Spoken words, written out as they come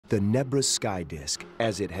The Nebra sky disk,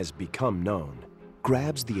 as it has become known,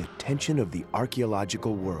 grabs the attention of the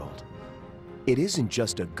archaeological world. It isn't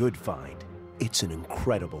just a good find, it's an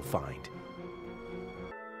incredible find.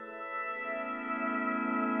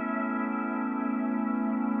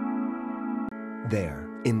 There,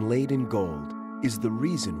 inlaid in gold, is the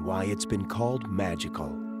reason why it's been called magical.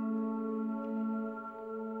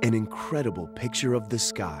 An incredible picture of the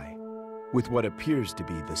sky, with what appears to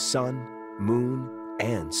be the sun, moon,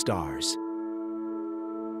 and stars.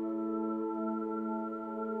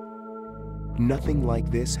 Nothing like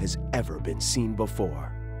this has ever been seen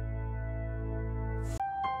before.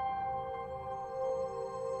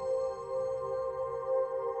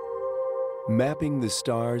 Mapping the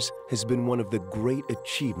stars has been one of the great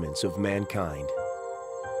achievements of mankind.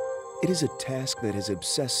 It is a task that has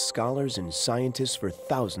obsessed scholars and scientists for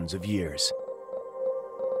thousands of years.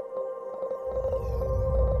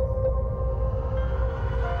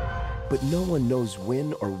 But no one knows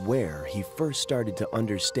when or where he first started to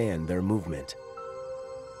understand their movement,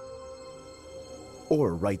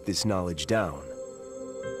 or write this knowledge down.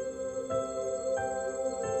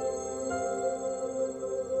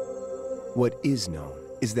 What is known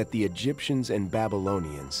is that the Egyptians and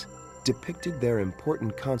Babylonians depicted their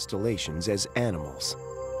important constellations as animals.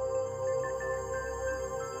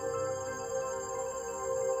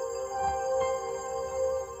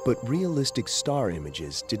 But realistic star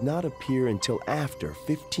images did not appear until after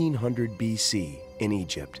 1500 BC in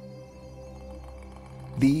Egypt.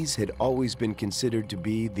 These had always been considered to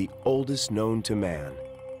be the oldest known to man.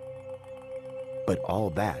 But all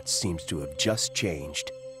that seems to have just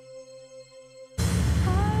changed.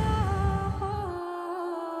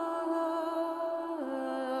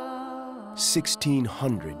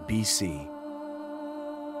 (1600 BC).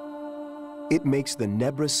 It makes the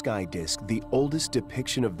Nebra sky disk the oldest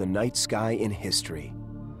depiction of the night sky in history.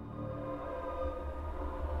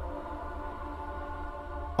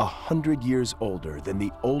 100 years older than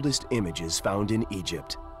the oldest images found in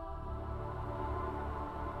Egypt.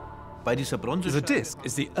 The disk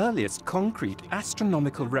is the earliest concrete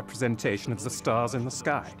astronomical representation of the stars in the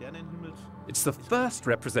sky. It's the first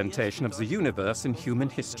representation of the universe in human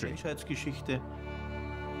history.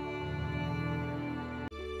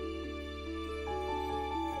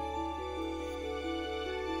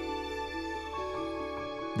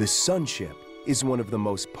 The sun ship is one of the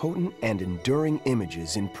most potent and enduring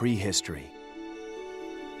images in prehistory.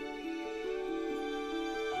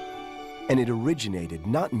 And it originated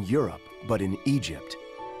not in Europe, but in Egypt.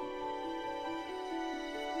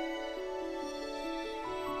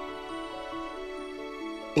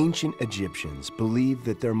 Ancient Egyptians believed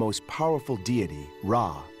that their most powerful deity,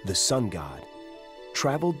 Ra, the sun god,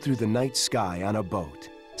 traveled through the night sky on a boat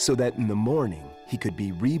so that in the morning he could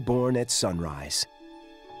be reborn at sunrise.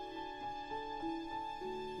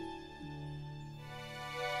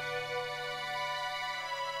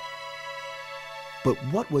 But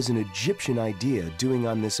what was an Egyptian idea doing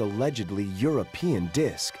on this allegedly European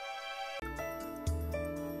disk?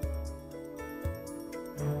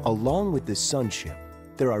 Along with the sun ship,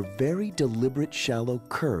 there are very deliberate shallow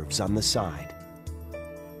curves on the side.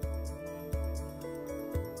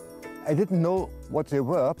 I didn't know what they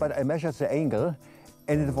were, but I measured the angle,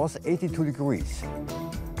 and it was 82 degrees.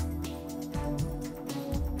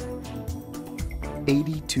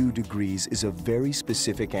 82 degrees is a very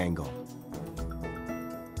specific angle.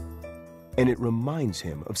 And it reminds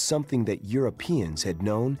him of something that Europeans had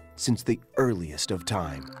known since the earliest of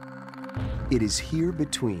time. It is here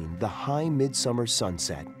between the high midsummer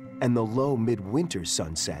sunset and the low midwinter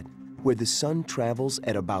sunset where the sun travels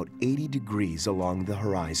at about 80 degrees along the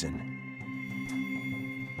horizon.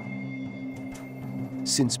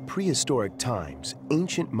 Since prehistoric times,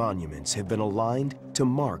 ancient monuments have been aligned to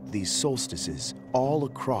mark these solstices all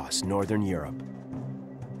across northern Europe.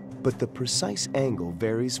 But the precise angle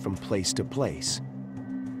varies from place to place.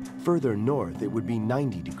 Further north, it would be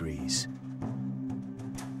 90 degrees.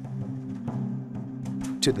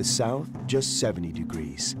 To the south, just 70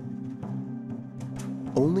 degrees.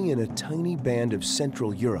 Only in a tiny band of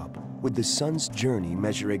Central Europe would the sun's journey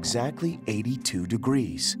measure exactly 82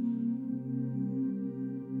 degrees.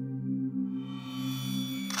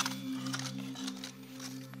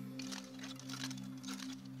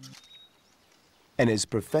 And as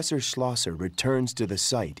Professor Schlosser returns to the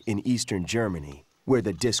site in eastern Germany, where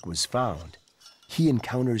the disk was found, he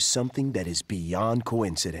encounters something that is beyond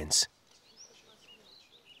coincidence.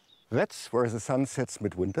 That's where the sun sets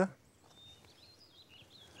midwinter.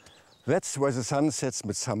 That's where the sun sets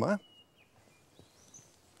midsummer.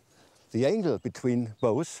 The angle between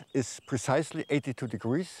both is precisely 82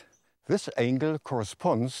 degrees. This angle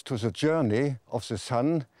corresponds to the journey of the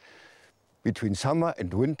sun between summer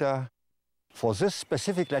and winter for this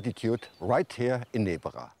specific latitude right here in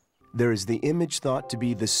Nebra. There is the image thought to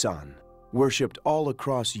be the sun, worshipped all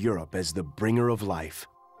across Europe as the bringer of life.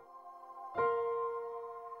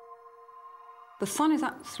 The sun is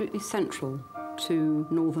absolutely central to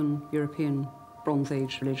Northern European Bronze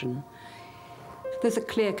Age religion. There's a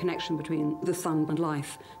clear connection between the sun and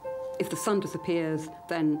life. If the sun disappears,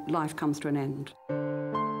 then life comes to an end.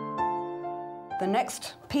 The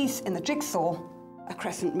next piece in the jigsaw, a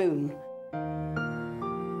crescent moon.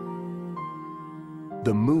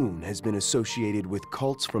 The moon has been associated with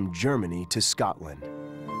cults from Germany to Scotland.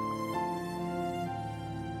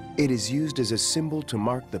 It is used as a symbol to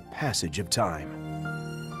mark the passage of time.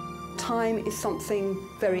 Time is something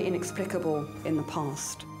very inexplicable in the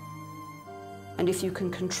past. And if you can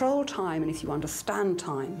control time and if you understand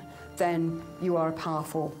time, then you are a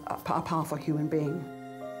powerful human being.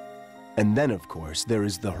 And then, of course, there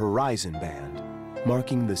is the horizon band,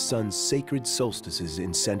 marking the sun's sacred solstices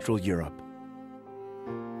in Central Europe.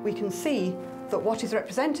 We can see that what is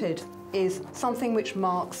represented is something which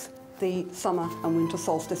marks the summer and winter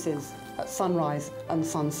solstices at sunrise and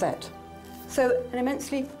sunset. So an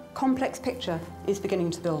immensely complex picture is beginning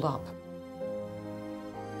to build up.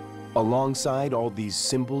 Alongside all these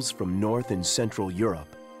symbols from North and Central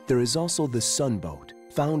Europe, there is also the sunboat,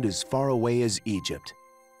 found as far away as Egypt.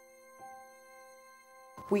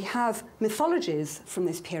 We have mythologies from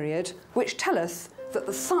this period which tell us that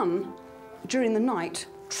the sun, during the night,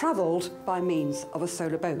 travelled by means of a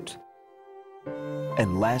solar boat.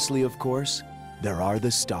 And lastly, of course, there are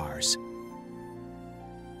the stars.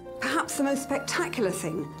 Perhaps the most spectacular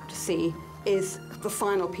thing to see is the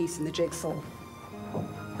final piece in the jigsaw.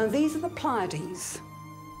 And these are the Pleiades.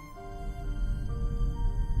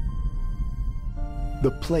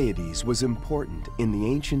 The Pleiades was important in the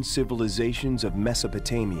ancient civilizations of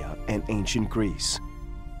Mesopotamia and ancient Greece.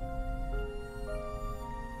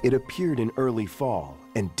 It appeared in early fall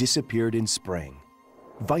and disappeared in spring.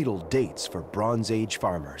 Vital dates for Bronze Age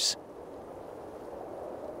farmers.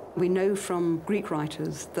 We know from Greek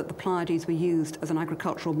writers that the Pleiades were used as an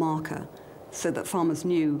agricultural marker so that farmers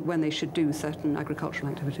knew when they should do certain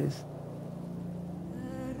agricultural activities.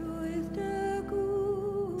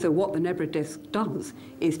 So what the Nebra disc does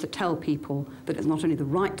is to tell people that it's not only the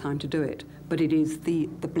right time to do it, but it is the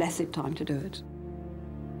blessed time to do it.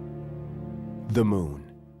 The moon,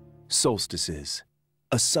 solstices,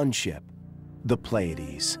 a sunship, the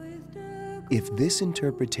Pleiades. If this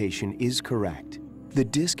interpretation is correct, the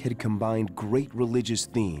disc had combined great religious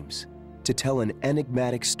themes to tell an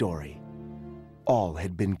enigmatic story. All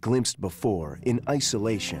had been glimpsed before in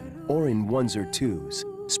isolation or in ones or twos,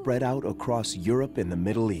 spread out across Europe and the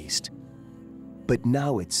Middle East. But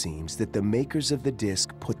now it seems that the makers of the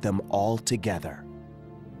disc put them all together.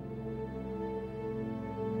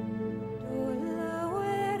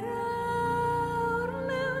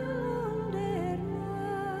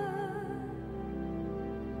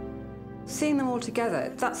 Seeing them all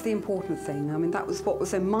together, that's the important thing. I mean, that was what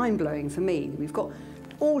was so mind-blowing for me. We've got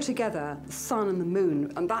all together the sun and the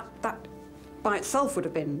moon, and that by itself would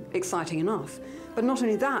have been exciting enough. But not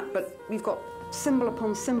only that, but we've got symbol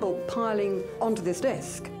upon symbol piling onto this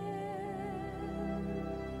disc.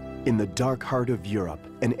 In the dark heart of Europe,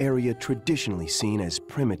 an area traditionally seen as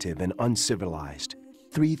primitive and uncivilized,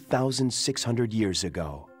 3,600 years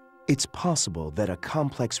ago, it's possible that a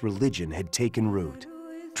complex religion had taken root,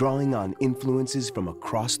 drawing on influences from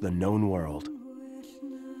across the known world.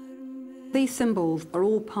 These symbols are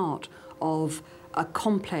all part of a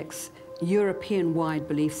complex European-wide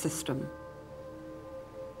belief system,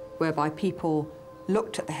 whereby people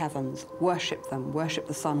looked at the heavens, worshipped them, worshipped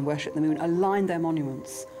the sun, worshipped the moon, aligned their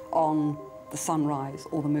monuments on the sunrise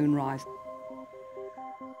or the moonrise.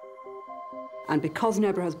 And because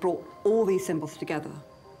Nebra has brought all these symbols together,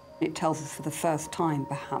 it tells us for the first time,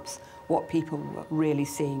 perhaps, what people were really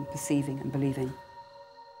seeing, perceiving and believing.